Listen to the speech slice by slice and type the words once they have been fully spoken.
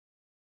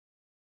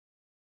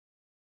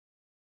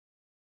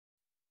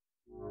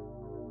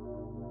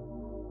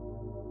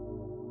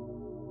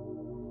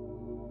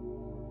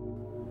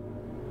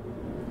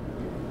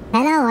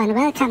and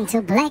welcome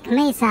to Black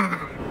Mesa.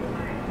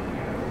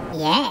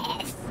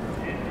 Yes.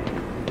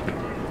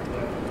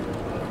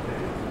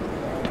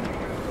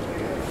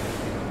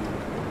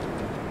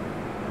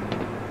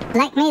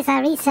 Black Mesa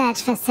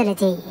Research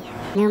Facility,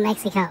 New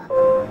Mexico.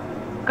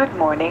 Good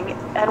morning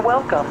and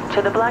welcome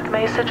to the Black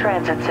Mesa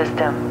Transit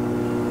System.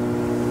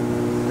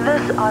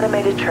 This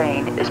automated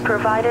train is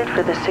provided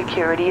for the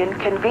security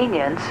and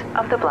convenience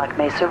of the Black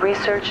Mesa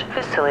Research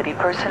Facility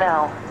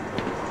personnel.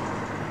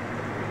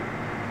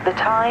 The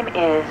time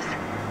is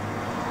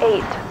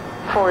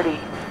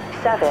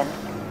 8:47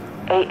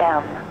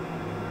 a.m.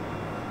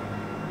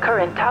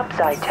 Current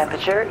topside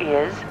temperature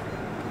is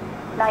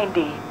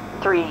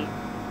 93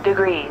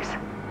 degrees,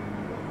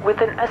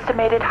 with an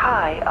estimated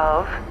high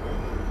of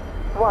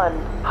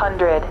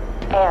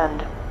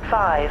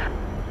 105.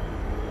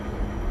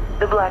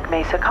 The Black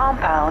Mesa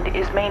compound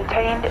is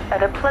maintained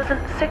at a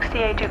pleasant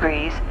 68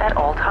 degrees at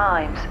all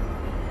times.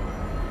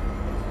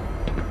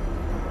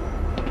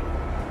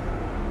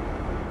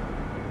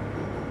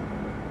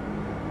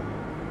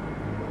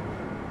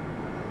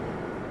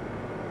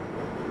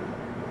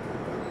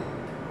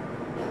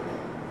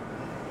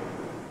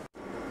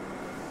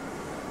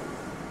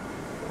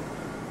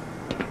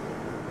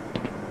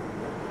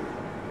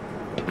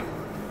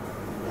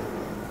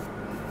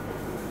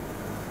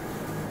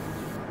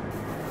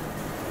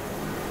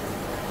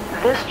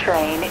 This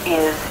train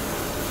is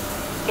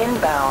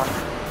inbound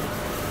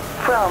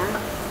from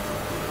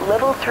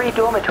Level 3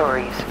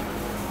 dormitories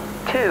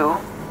to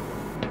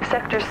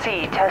Sector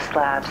C test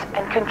labs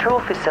and control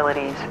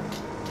facilities.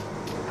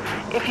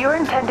 If your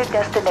intended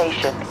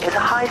destination is a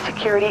high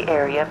security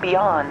area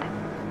beyond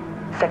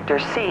Sector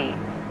C,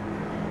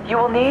 you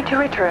will need to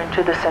return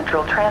to the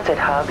Central Transit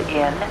Hub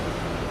in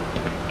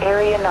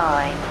Area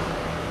 9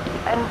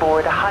 and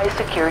board a high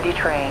security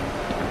train.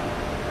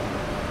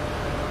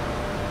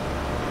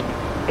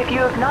 If you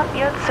have not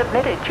yet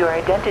submitted your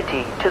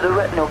identity to the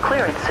retinal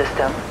clearance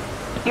system,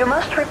 you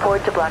must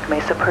report to Black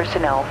Mesa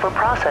personnel for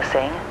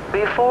processing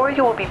before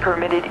you will be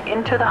permitted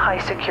into the high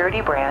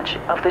security branch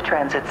of the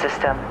transit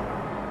system.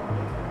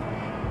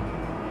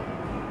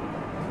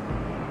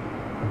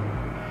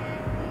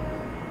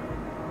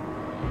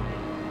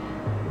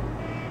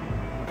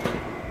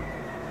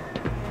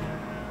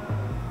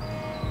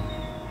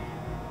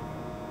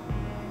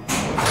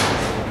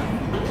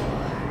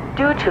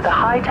 Due to the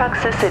high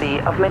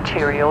toxicity of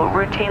material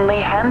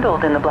routinely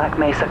handled in the Black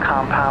Mesa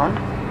compound,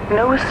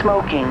 no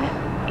smoking,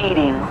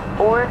 eating,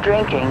 or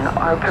drinking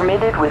are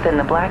permitted within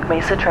the Black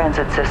Mesa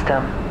transit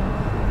system.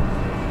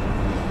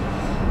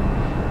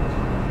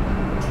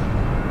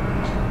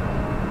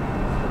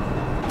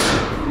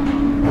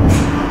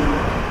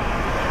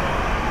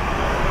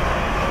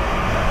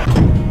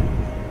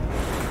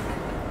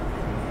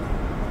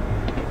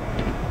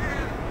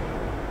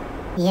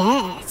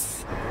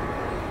 Yes.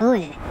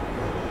 Cool.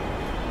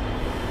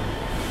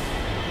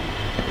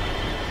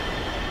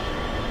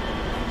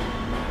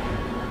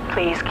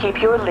 Please keep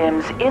your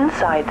limbs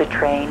inside the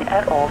train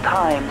at all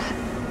times.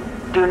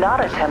 Do not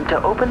attempt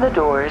to open the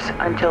doors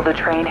until the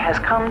train has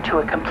come to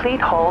a complete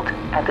halt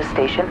at the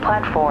station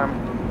platform.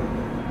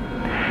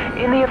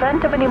 In the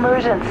event of an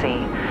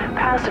emergency,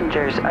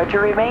 passengers are to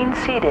remain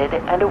seated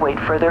and await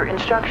further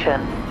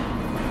instruction.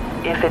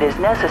 If it is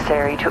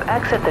necessary to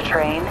exit the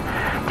train,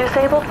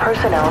 disabled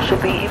personnel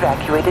should be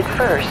evacuated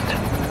first.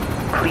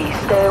 Please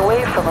stay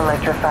away from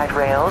electrified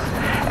rails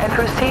and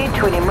proceed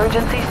to an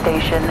emergency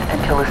station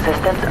until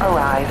assistance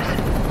arrives.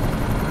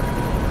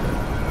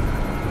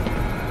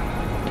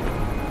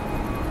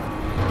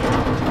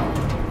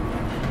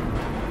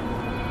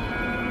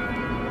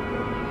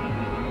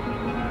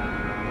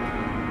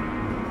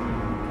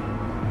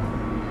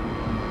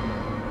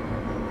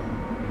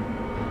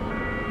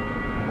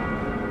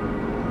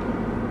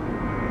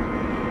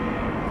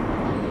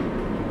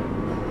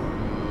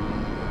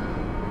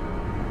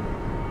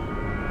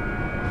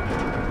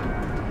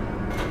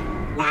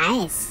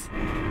 Nice.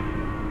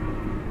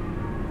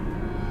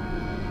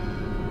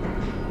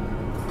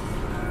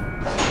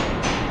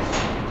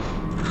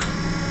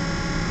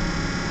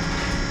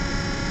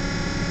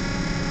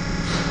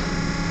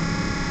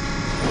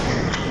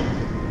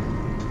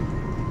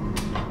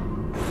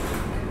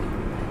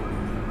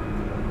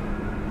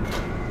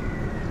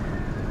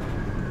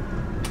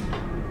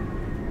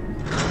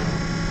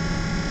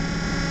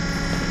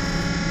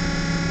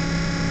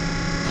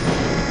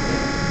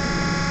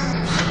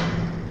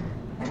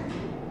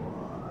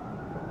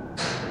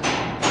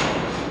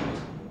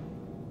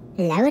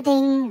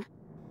 Loading.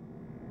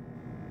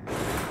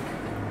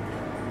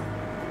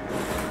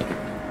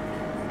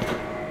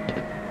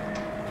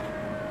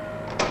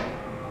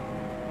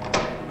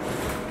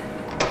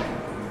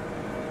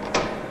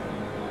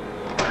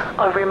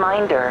 A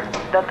reminder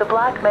that the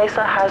Black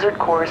Mesa Hazard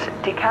Course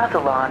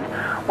Decathlon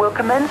will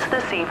commence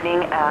this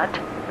evening at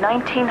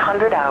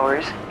 1900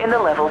 hours in the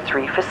Level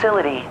 3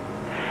 facility.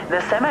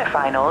 The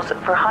semifinals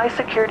for high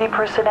security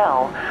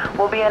personnel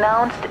will be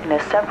announced in a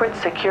separate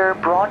secure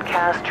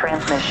broadcast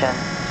transmission.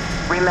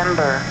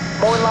 Remember,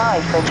 more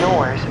lives than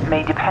yours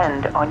may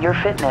depend on your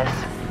fitness.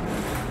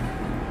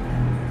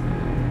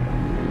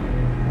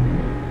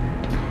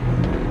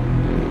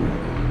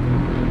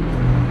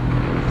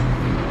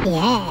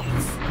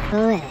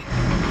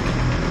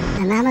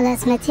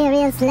 Anomalous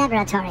Materials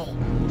Laboratory.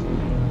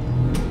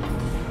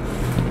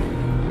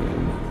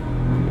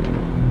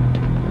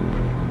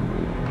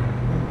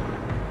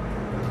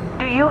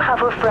 Do you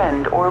have a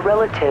friend or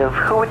relative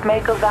who would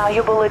make a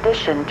valuable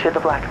addition to the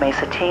Black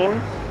Mesa team?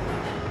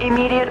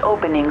 Immediate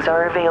openings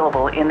are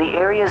available in the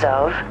areas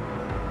of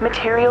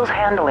materials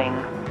handling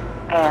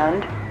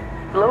and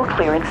low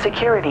clearance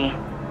security.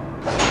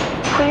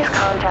 Please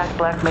contact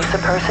Black Mesa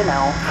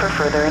personnel for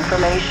further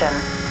information.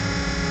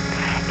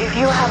 If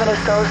you have an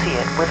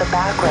associate with a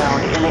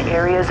background in the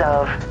areas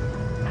of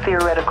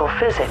theoretical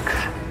physics,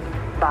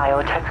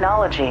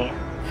 biotechnology,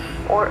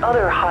 or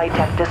other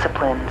high-tech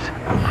disciplines,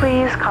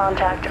 please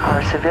contact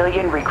our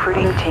civilian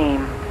recruiting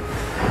team.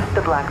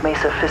 The Black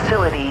Mesa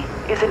facility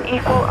is an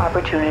equal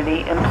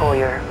opportunity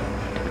employer.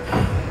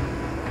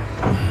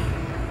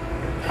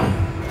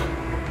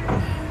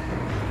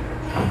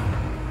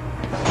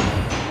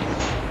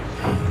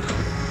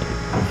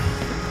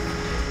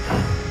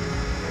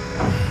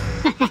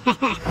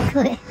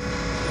 Cool.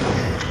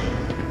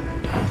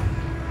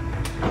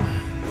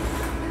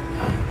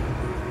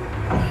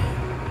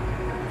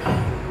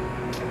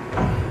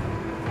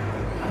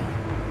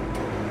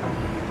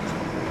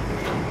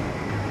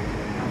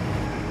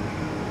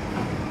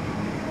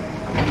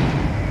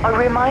 A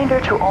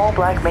reminder to all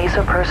Black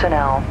Mesa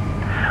personnel.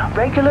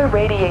 Regular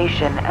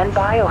radiation and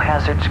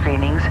biohazard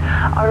screenings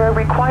are a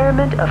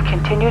requirement of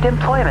continued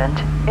employment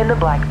in the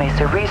Black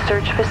Mesa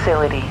Research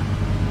Facility.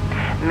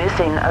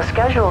 Missing a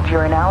scheduled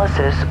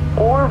urinalysis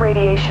or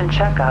radiation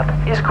checkup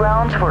is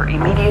grounds for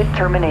immediate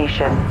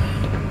termination.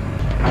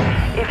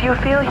 If you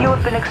feel you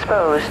have been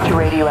exposed to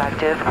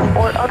radioactive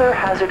or other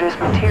hazardous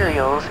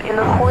materials in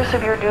the course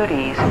of your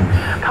duties,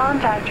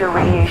 contact your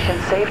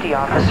radiation safety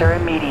officer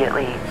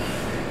immediately.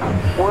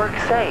 Work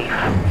safe.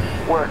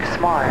 Work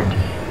smart.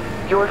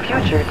 Your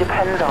future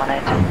depends on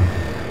it.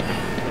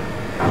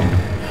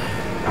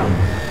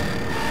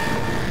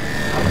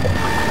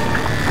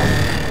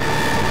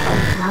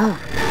 Oh.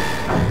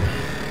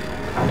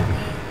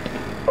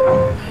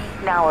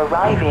 Now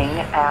arriving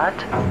at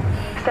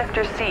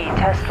Sector C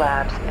test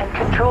labs and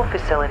control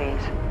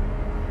facilities.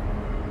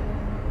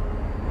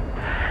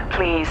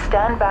 Please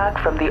stand back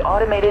from the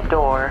automated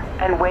door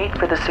and wait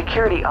for the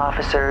security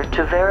officer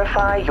to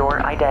verify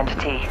your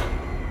identity.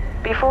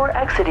 Before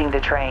exiting the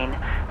train,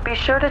 be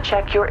sure to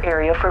check your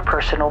area for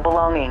personal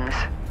belongings.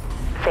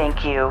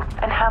 Thank you,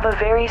 and have a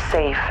very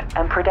safe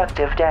and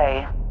productive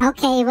day.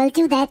 Okay, we'll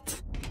do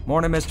that.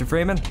 Morning, Mr.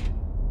 Freeman.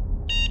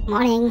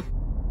 Morning.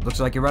 Looks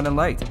like you're running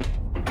late.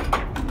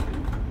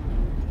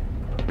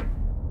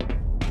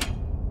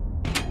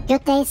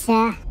 Good day,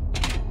 sir.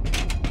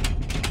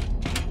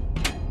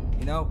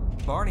 You know,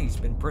 Barney's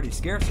been pretty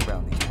scarce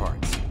around these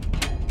parts.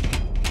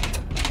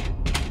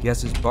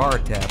 Guess his bar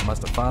tab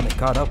must have finally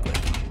caught up with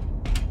him.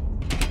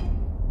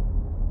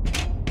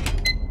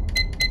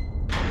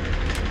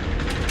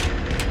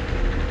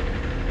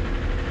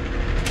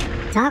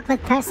 Talk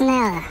with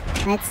personnel.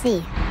 Let's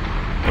see.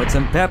 Put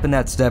some pep in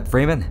that step,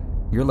 Freeman.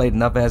 You're late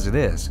enough as it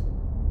is.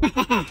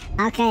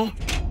 Okay.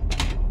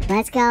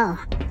 Let's go.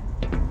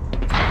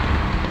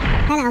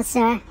 Hello,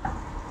 sir.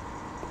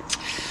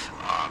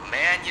 Aw,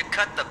 man, you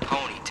cut the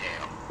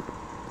ponytail.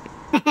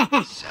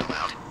 Sell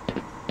out.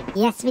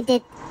 Yes, we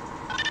did.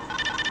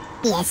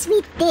 Yes,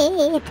 we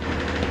did.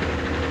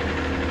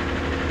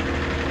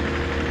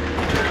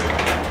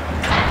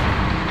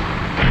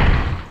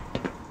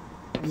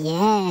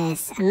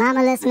 Yes,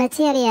 anomalous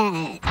material.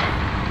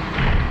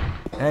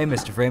 Hey,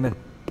 Mr. Freeman.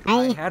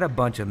 I I had a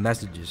bunch of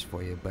messages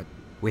for you, but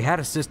we had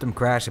a system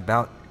crash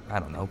about, I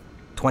don't know,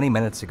 20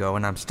 minutes ago,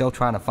 and I'm still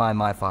trying to find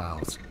my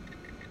files.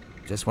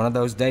 Just one of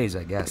those days,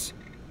 I guess.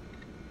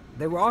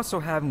 They were also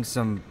having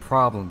some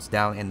problems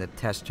down in the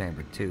test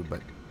chamber, too,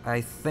 but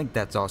I think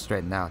that's all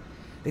straightened out.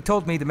 They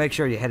told me to make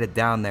sure you headed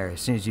down there as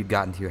soon as you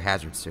got into your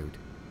hazard suit.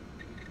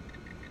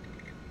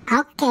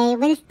 Okay,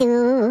 will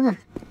do.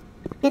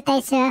 Good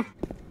day, sir.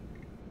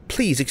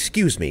 Please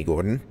excuse me,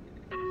 Gordon.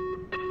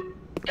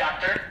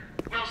 Dr.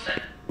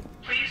 Wilson,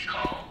 please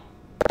call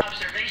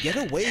observation.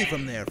 Get away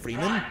from there,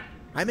 Freeman.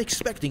 I'm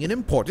expecting an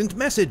important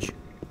message.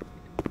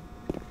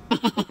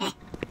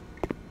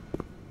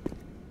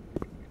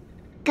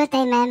 Good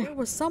day, ma'am. There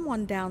was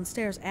someone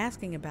downstairs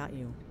asking about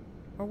you.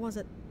 Or was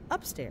it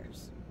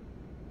upstairs?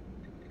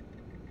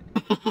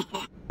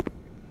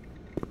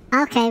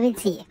 Okay, we'll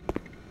see.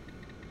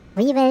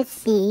 We will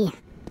see.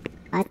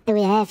 What do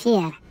we have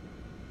here?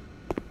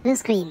 Blue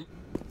screen.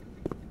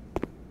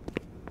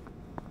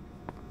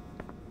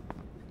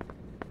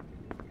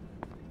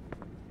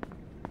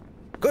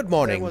 Good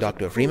morning,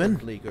 Dr. Freeman.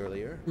 Leak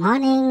earlier.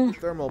 Morning.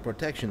 Thermal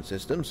protection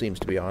system seems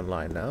to be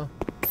online now.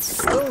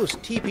 Those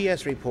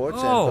TPS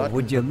reports have Oh, gotten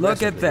would you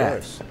look at progressively that?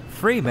 worse.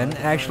 Freeman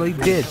actually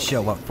did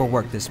show up for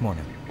work this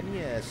morning.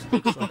 Yes.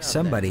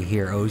 Somebody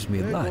here owes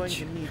me We're going lunch.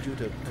 to need you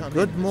to come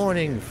Good in.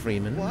 morning,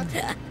 Freeman. What?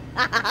 You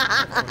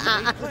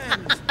made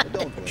plans.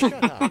 Don't worry.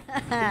 Shut up. You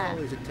can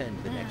always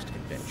attend the next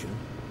convention.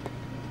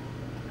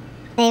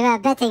 They were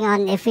betting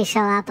on if we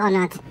show up or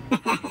not.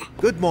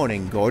 Good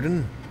morning,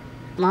 Gordon.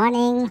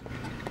 Morning.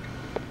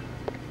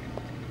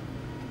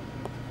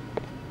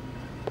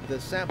 The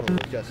sample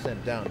was just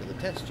sent down to the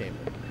test chamber.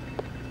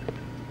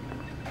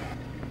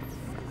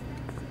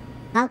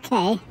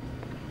 Okay.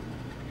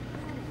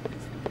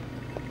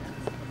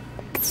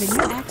 Can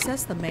you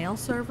access the mail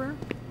server?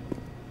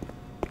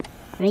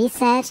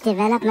 Research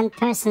Development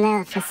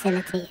Personnel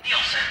Facility.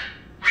 Nielsen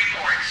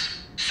reports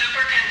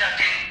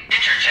superconducting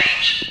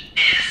interchange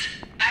is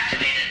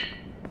activated.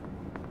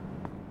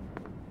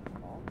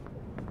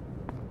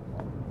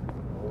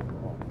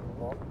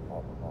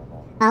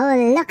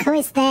 Oh, look who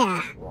is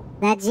there.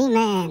 The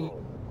G-Man.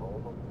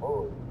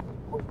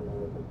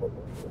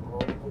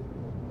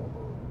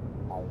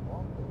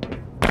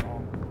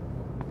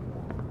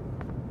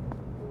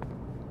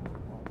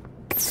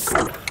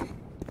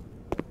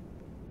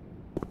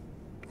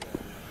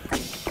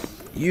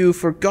 You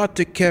forgot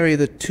to carry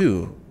the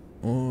 2.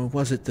 Or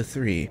was it the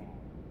 3?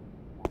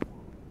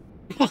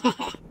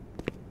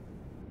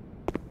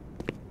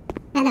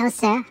 Hello,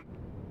 sir.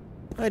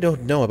 I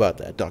don't know about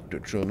that, Dr.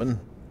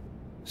 Truman.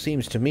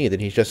 Seems to me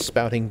that he's just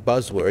spouting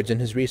buzzwords in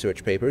his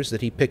research papers that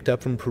he picked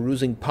up from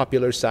perusing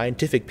popular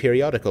scientific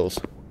periodicals.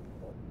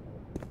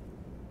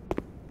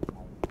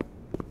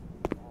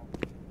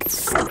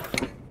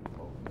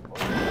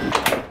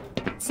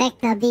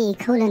 Sector B,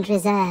 coolant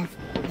reserve.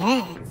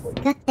 Yes.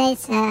 Good day,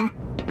 sir.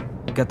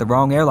 You got the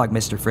wrong airlock,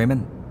 Mr.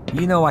 Freeman.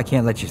 You know I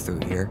can't let you through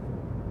here.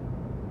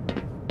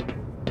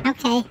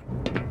 Okay.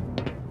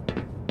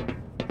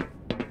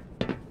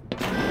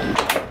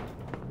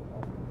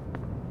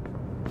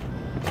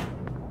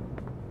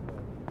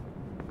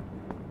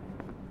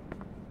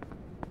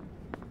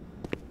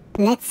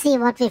 Let's see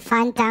what we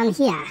find down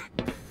here.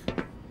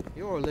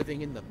 You're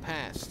living in the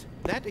past.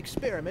 That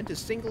experiment is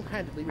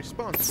single-handedly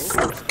responsible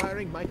for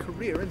inspiring my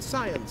career in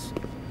science.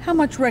 How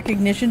much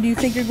recognition do you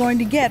think you're going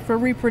to get for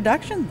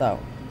reproduction, though?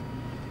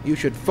 You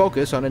should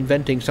focus on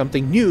inventing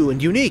something new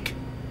and unique.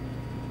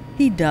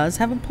 He does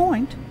have a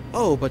point.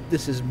 Oh, but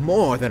this is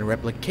more than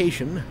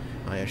replication,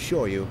 I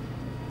assure you.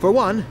 For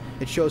one,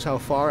 it shows how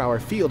far our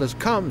field has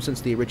come since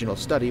the original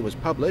study was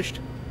published,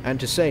 and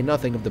to say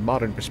nothing of the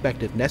modern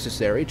perspective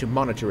necessary to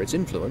monitor its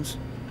influence.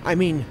 I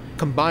mean,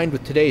 combined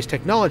with today's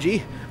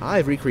technology,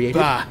 I've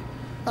recreated... Bah!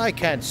 I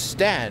can't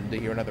stand to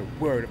hear another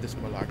word of this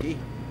malarkey.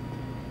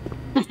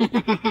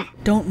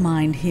 Don't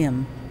mind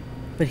him.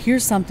 But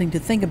here's something to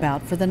think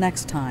about for the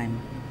next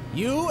time.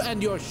 You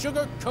and your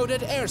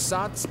sugar-coated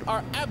ersatz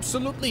are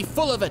absolutely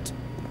full of it.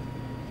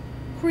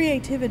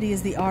 Creativity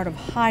is the art of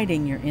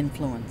hiding your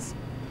influence.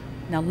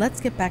 Now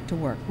let's get back to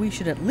work. We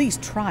should at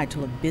least try to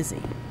look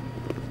busy.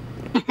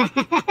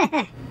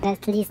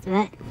 At least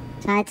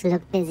try to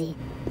look busy.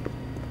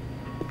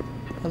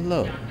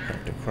 Hello,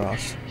 Dr.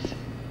 Cross.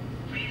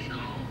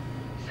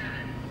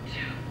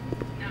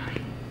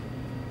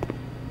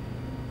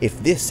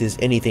 If this is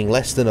anything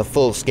less than a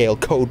full-scale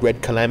code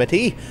red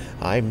calamity,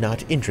 I'm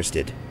not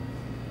interested.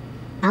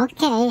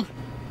 Okay.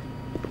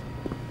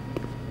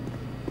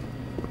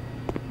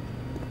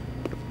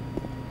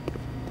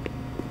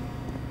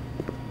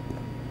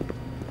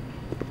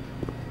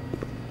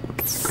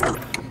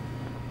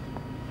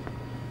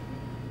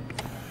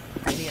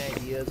 Any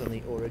ideas on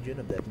the origin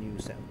of that new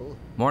sample?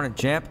 Morning,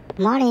 champ.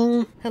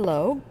 Morning.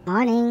 Hello?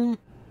 Morning.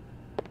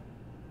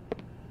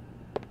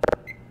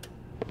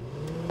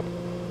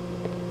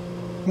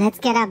 Let's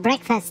get our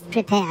breakfast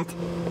prepared.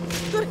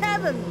 Good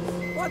heavens!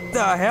 What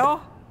the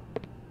hell?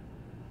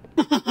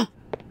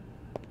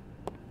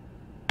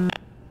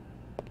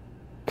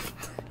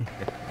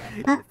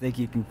 Think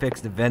you can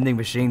fix the vending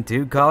machine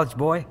too, college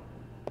boy?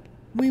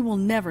 We will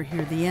never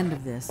hear the end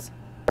of this.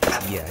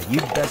 Yeah,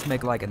 you'd best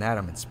make like an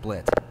atom and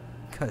split.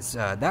 Cause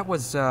that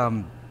was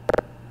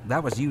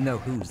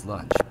you-know-whose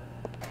lunch.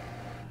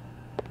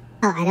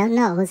 Oh, I don't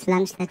know whose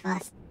lunch that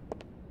was.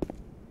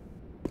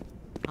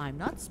 I'm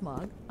not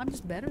smug. I'm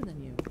just better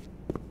than you.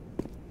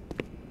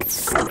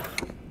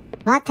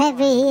 What have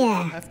we I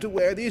here? have to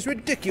wear these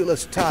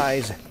ridiculous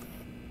ties.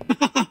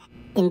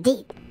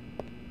 Indeed.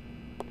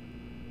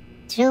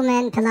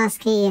 Truman,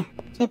 Pulaski,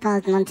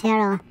 Tripled,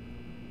 Montero,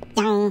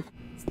 Young,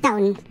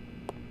 Stone,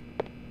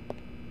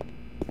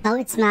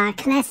 Boatsma,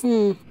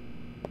 Klessen,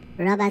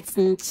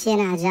 Robertson,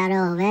 Chena,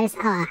 Jarrow. Where's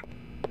our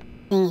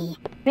thingy?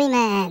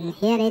 Freeman,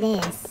 here it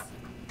is.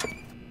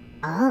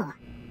 Oh.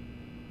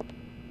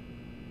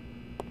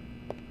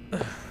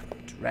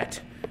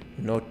 Drat.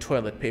 No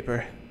toilet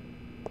paper.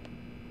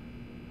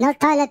 No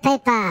toilet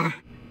paper.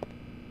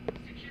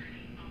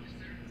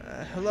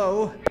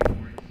 Hello?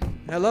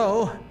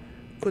 Hello?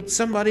 Could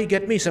somebody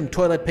get me some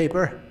toilet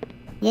paper?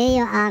 Here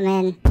you are,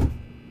 man.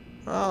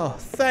 Oh,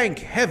 thank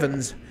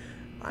heavens.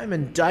 I'm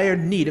in dire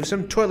need of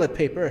some toilet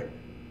paper.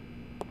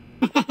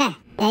 There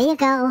you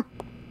go.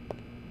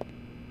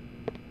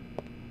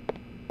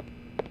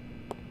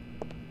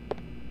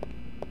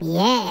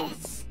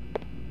 Yes.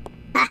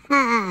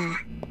 Haha.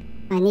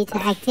 I need to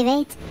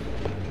activate.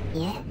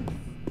 Yeah.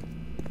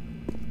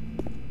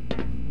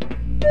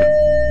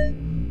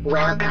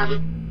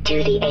 Welcome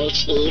to the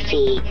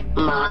HEV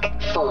Mark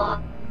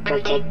IV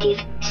protective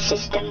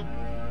system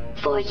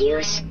for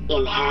use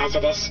in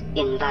hazardous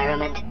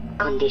environment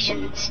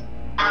conditions.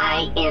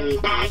 High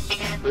impact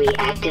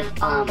reactive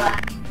armor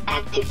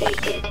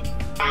activated.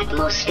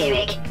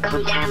 Atmospheric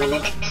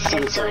contaminant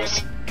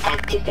sensors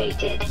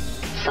activated.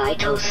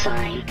 Vital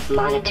sign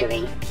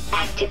monitoring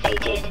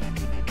activated.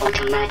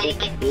 Automatic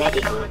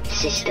medical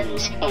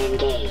systems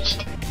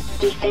engaged.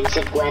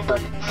 Defensive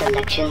weapon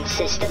selection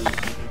system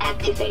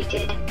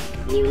activated.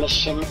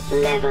 Munition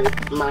level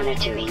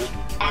monitoring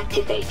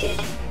activated.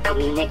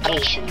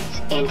 Communications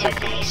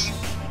interface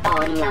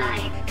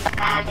online.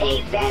 Have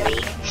a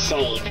very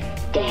safe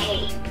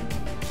day.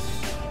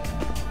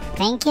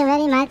 Thank you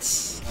very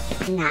much.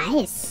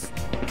 Nice.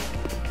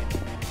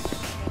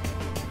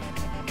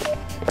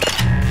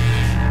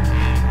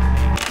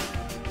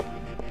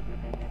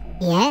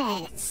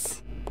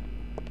 Yes.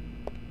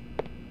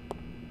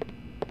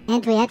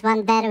 And we had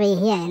one battery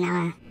here in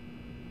our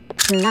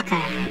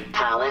locker.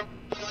 Power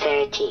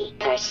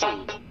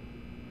 30%.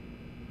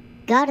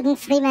 Gordon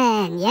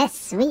Freeman.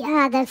 Yes, we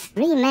are the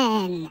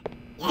Freeman.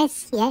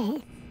 Yes,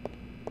 yes.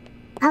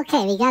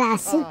 Okay, we got our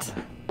suit.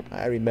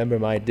 I remember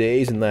my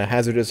days in the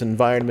hazardous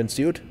environment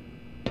suit.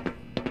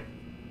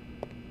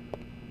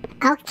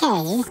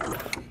 Okay.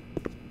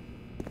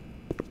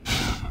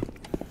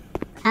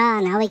 Oh,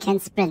 now we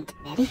can sprint.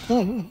 Very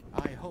good.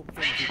 I hope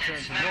things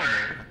return to normal.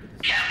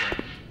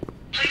 Captain,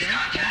 please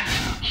contact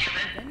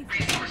Human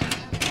Resources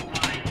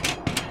Line.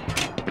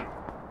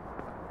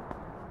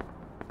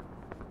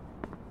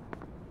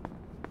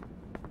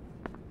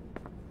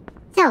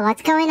 So,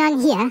 what's going on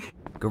here?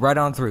 Go right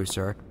on through,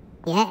 sir.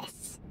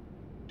 Yes.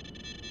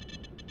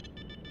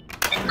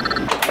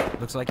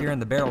 Looks like you're in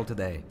the barrel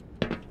today.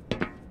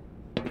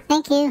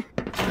 Thank you.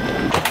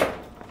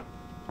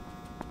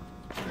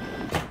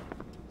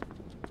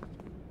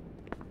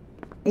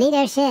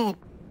 Leadership.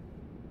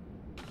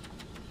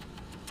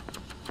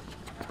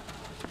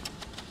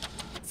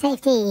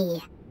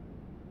 Safety.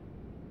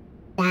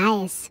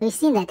 Nice. We've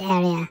seen that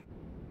area.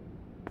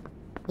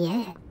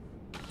 Yeah.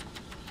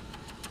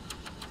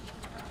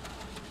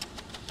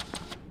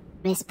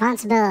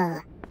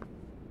 Responsible.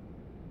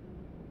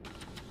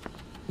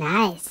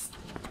 Nice.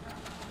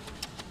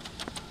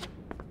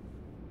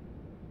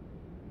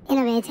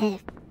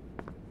 Innovative.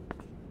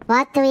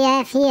 What do we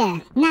have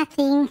here?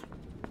 Nothing.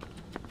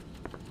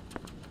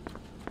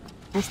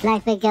 Looks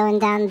like we're going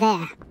down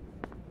there.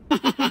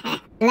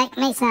 Black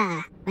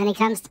Mesa. When it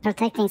comes to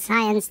protecting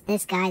science,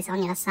 this guy's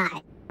on your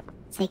side.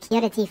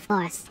 Security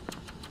force.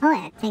 Oh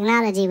yeah,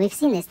 technology. We've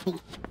seen this thing.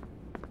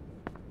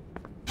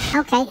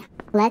 Okay,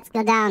 let's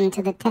go down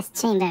to the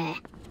test chamber.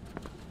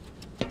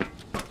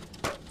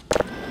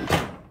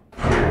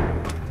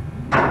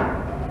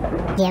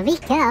 Here we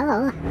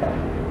go.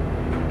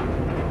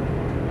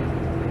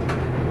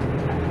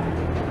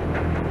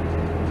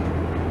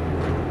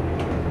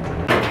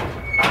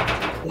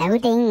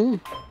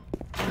 Loading.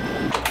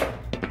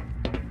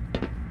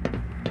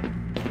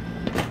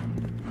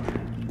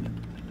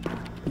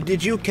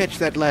 Did you catch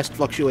that last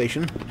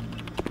fluctuation?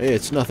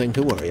 It's nothing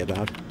to worry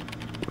about.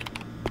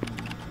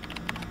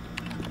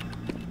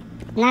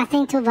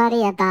 Nothing to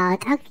worry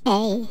about.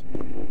 Okay.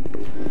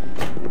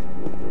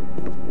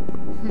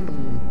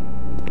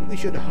 We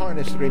should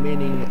harness the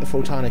remaining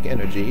photonic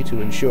energy to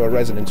ensure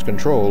resonance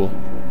control.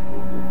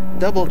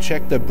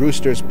 Double-check the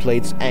Brewster's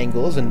plate's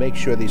angles and make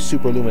sure the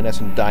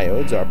superluminescent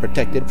diodes are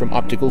protected from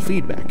optical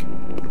feedback.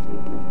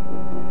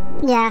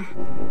 Yeah.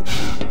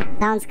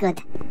 Sounds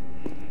good.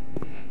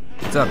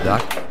 What's up,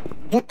 Doc?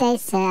 Good day,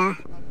 sir.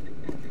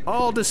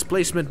 All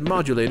displacement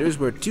modulators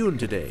were tuned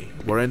today,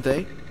 weren't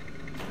they?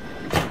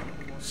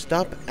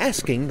 Stop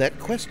asking that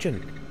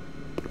question.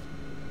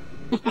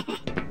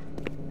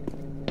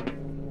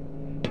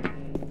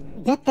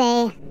 Good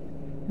day.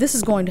 This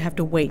is going to have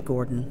to wait,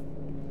 Gordon.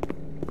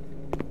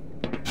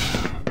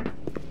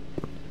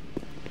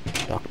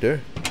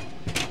 Doctor?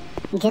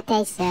 Good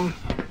day, sir.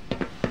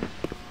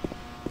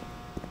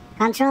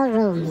 Control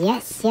room.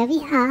 Yes, here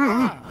we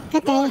are.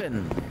 Good day.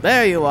 Gordon,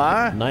 there you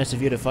are. Nice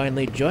of you to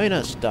finally join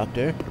us,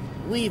 Doctor.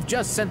 We've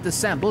just sent the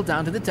sample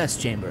down to the test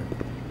chamber.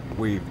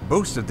 We've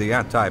boosted the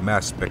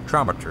anti-mass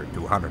spectrometer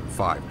to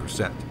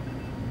 105%.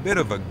 Bit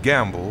of a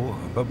gamble,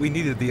 but we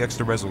needed the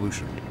extra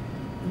resolution.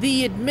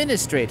 The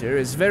administrator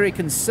is very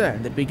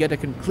concerned that we get a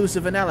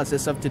conclusive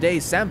analysis of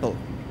today's sample.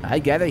 I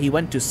gather he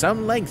went to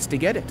some lengths to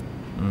get it.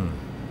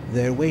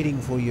 They're waiting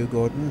for you,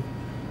 Gordon.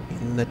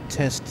 In the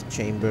test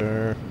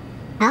chamber.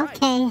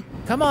 Okay.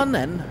 Come on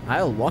then,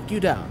 I'll walk you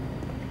down.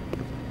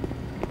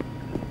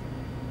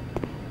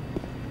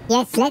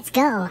 Yes, let's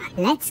go.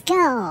 Let's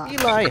go.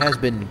 Eli has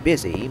been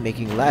busy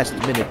making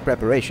last-minute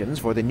preparations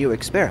for the new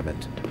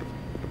experiment.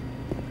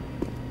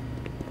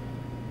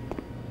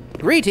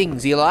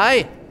 Greetings,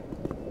 Eli.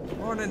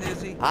 Morning,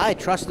 Izzy. I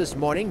trust this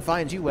morning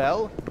finds you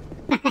well.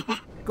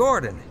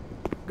 Gordon,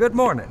 good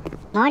morning.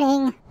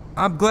 Morning.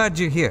 I'm glad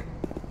you're here.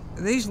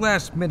 These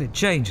last-minute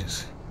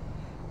changes,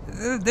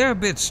 they're a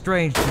bit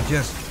strange to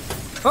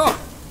just... Oh!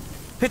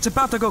 It's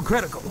about to go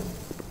critical.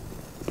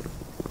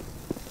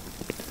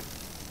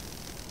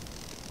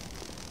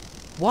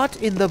 What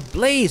in the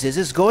blazes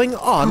is going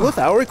on with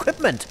our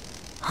equipment?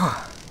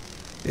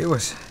 It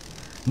was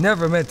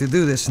Never meant to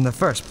do this in the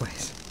first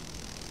place.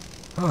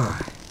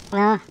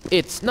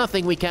 It's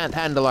nothing we can't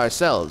handle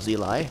ourselves,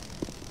 Eli.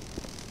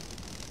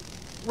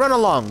 Run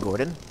along,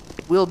 Gordon.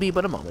 We'll be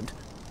but a moment.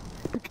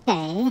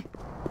 Okay.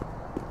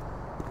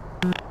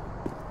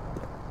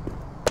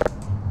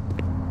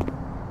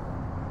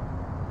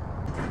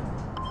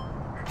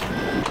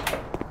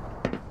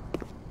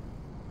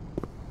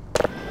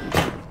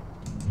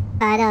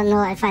 I don't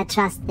know if I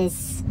trust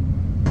this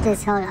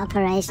whole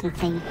operation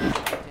thing.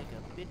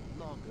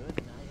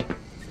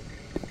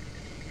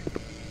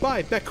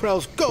 By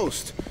Becquerel's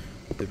ghost!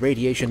 The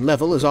radiation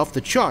level is off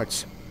the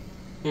charts.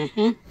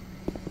 Mm-hmm.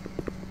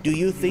 Do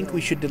you think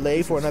we should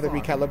delay for another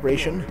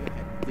recalibration?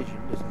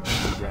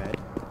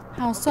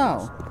 How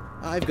so?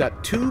 I've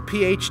got 2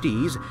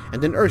 PhDs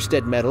and an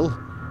Ørsted medal,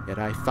 yet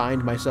I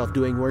find myself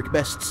doing work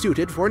best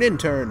suited for an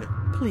intern.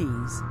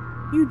 Please.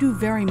 You do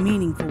very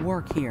meaningful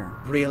work here.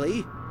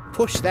 Really?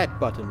 Push that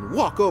button,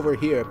 walk over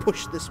here,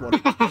 push this one,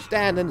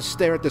 stand and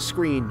stare at the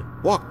screen,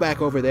 walk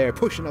back over there,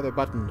 push another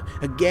button,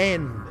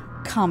 again.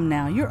 Come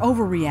now, you're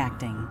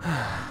overreacting.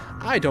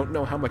 I don't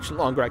know how much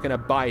longer I can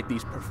abide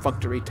these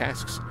perfunctory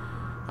tasks.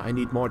 I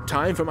need more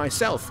time for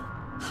myself.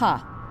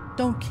 Ha!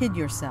 Don't kid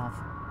yourself.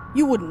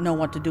 You wouldn't know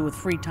what to do with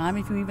free time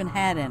if you even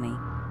had any.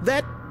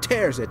 That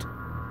tears it.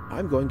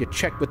 I'm going to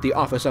check with the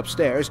office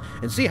upstairs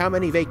and see how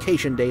many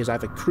vacation days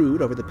I've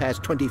accrued over the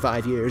past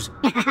 25 years.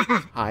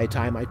 High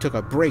time I took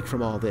a break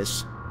from all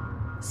this.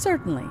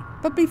 Certainly,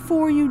 but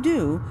before you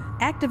do,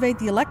 activate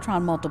the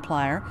electron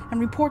multiplier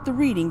and report the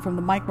reading from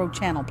the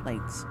micro-channel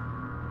plates.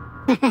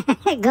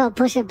 Go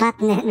push a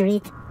button and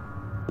read.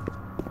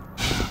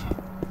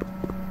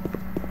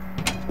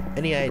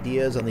 Any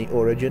ideas on the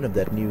origin of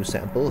that new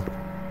sample?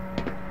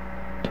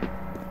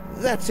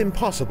 That's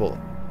impossible.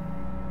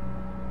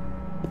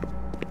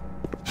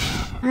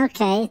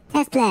 Okay,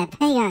 test lab,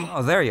 hang on.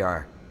 Oh, there you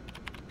are.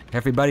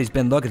 Everybody's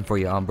been looking for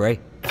you, hombre.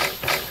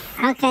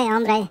 Okay,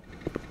 hombre.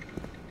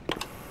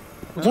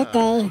 Good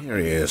day. Here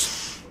he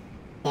is.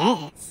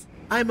 Yes.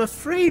 I'm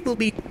afraid we'll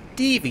be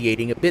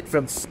deviating a bit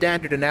from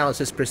standard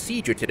analysis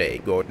procedure today,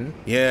 Gordon.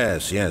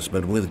 Yes,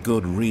 but with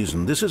good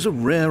reason. This is a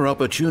rare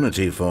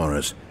opportunity for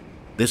us.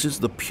 This is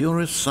the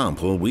purest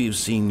sample we've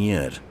seen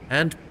yet.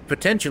 And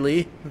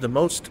potentially the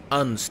most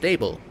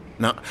unstable.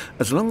 Now,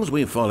 as long as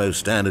we follow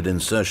standard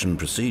insertion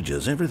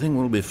procedures, everything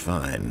will be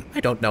fine. I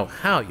don't know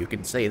how you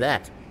can say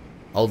that.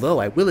 Although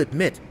I will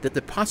admit that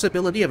the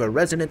possibility of a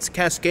resonance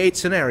cascade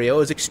scenario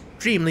is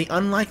extremely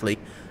unlikely.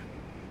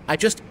 I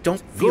just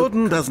don't feel...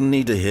 Gordon doesn't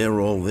need to hear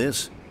all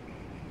this.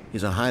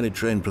 He's a highly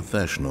trained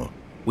professional.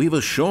 We've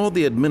assured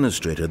the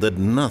administrator that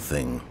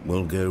nothing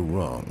will go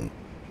wrong.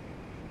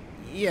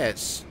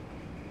 Yes,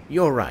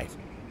 you're right.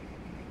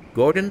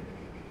 Gordon,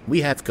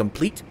 we have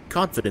complete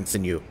confidence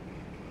in you.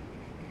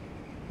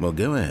 Well,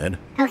 go ahead.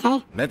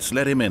 Okay. Let's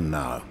let him in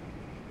now.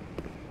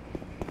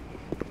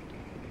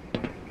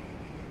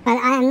 But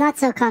I am not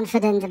so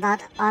confident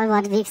about all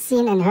what we've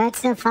seen and heard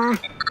so far.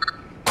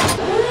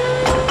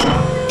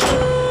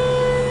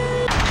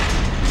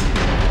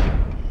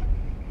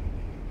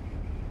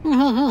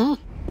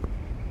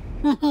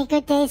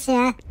 Good day,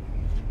 sir.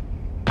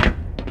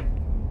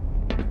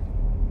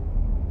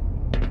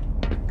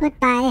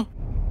 Goodbye.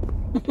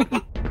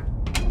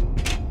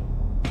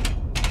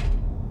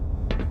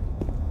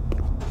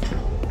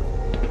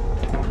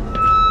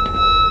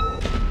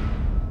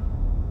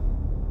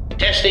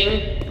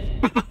 Testing.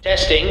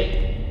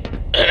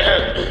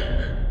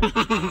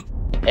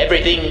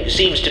 Everything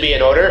seems to be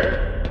in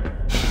order.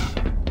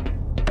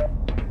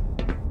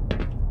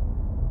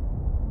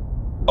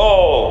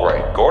 All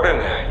right,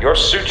 Gordon. Your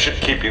suit should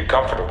keep you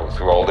comfortable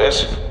through all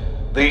this.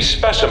 The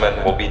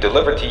specimen will be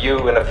delivered to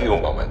you in a few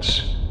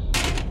moments.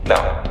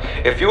 Now,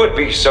 if you would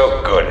be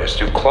so good as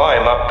to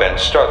climb up and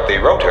start the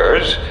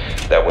rotors,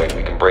 that way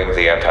we can bring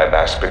the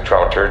anti-mass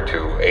spectrometer to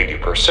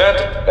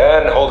 80%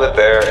 and hold it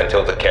there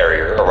until the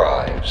carrier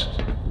arrives.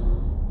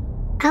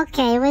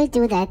 Okay, we'll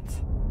do that.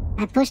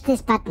 I push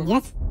this button,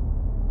 yes?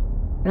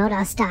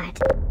 Rotor start.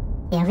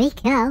 Here we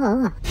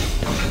go.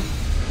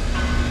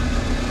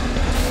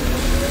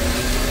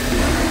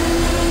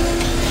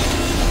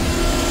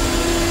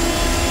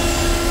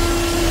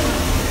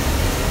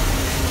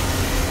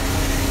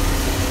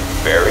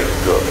 Very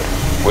good.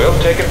 We'll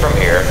take it from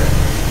here.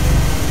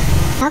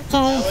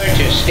 Okay. Power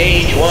to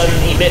stage 1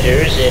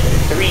 emitters in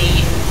 3,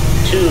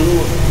 2,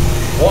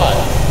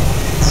 1.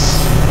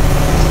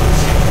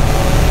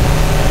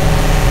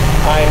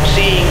 I'm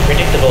seeing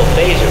predictable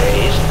phase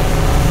arrays.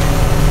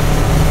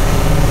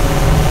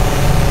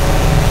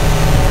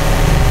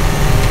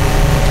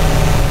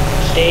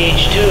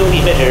 Stage 2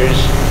 emitters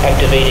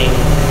activating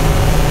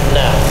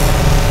now.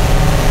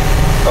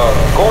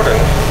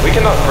 Gordon, we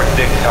cannot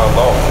predict how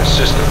long the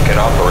system can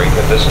operate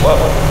at this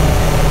level,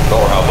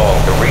 nor how long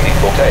the reading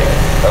will take.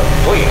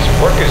 Please,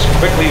 work as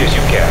quickly as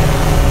you can.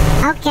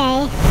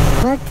 Okay,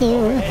 will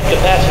do.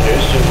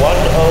 Capacitors to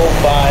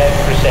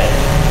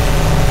 105%.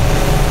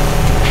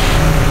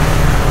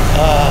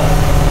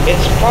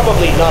 It's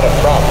probably not a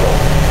problem.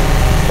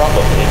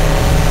 Probably.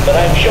 But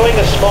I'm showing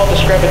a small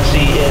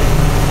discrepancy in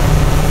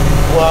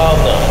Well,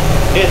 no.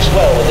 It's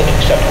well within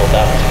acceptable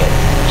bounds again.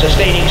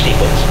 Sustaining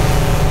sequence.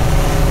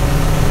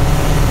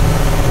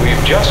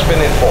 We've just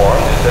been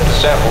informed that the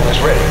sample is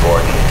ready,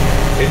 Gordon.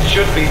 It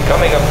should be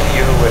coming up to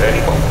you at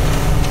any moment.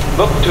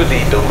 Look to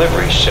the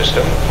delivery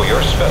system for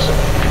your specimen.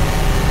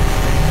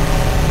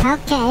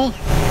 Okay.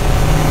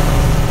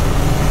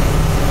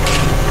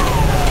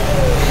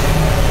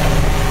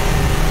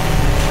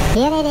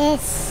 Here it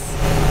is.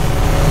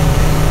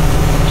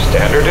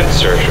 Standard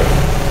insertion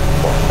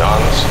for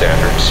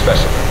non-standard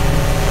specimen.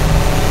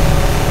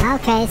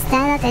 Okay,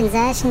 standard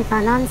insertion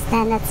for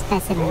non-standard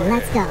specimen.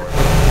 Let's go.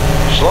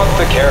 Slot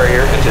the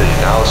carrier into the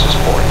analysis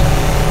port.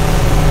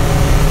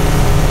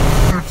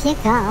 Off you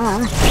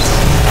go.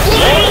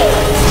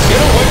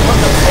 Get away from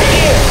the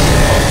podium!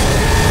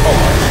 Oh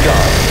my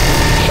god.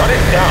 Shut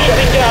it down. Shut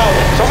it down.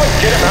 Someone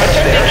get him out of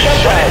there.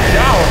 Shut it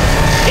down.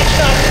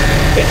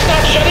 It's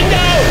not shutting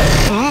down.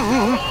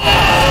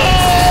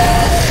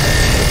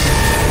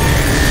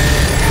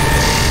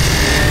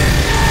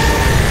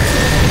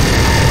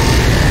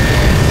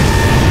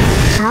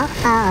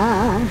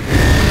 Uh-oh.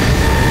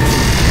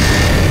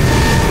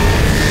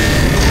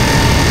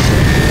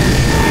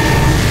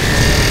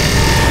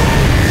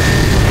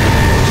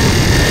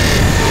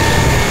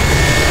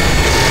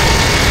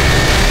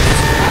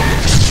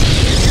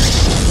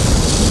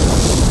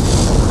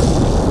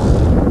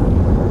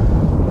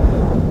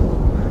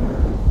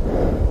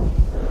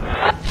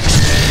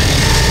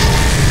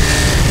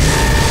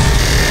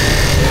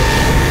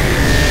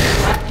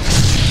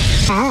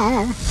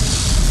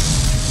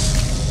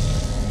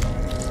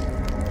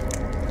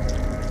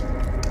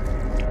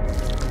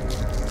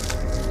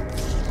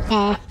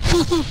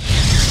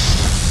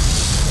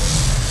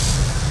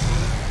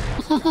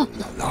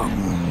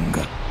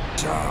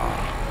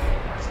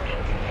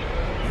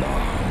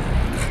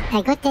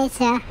 Hey, good day,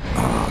 sir.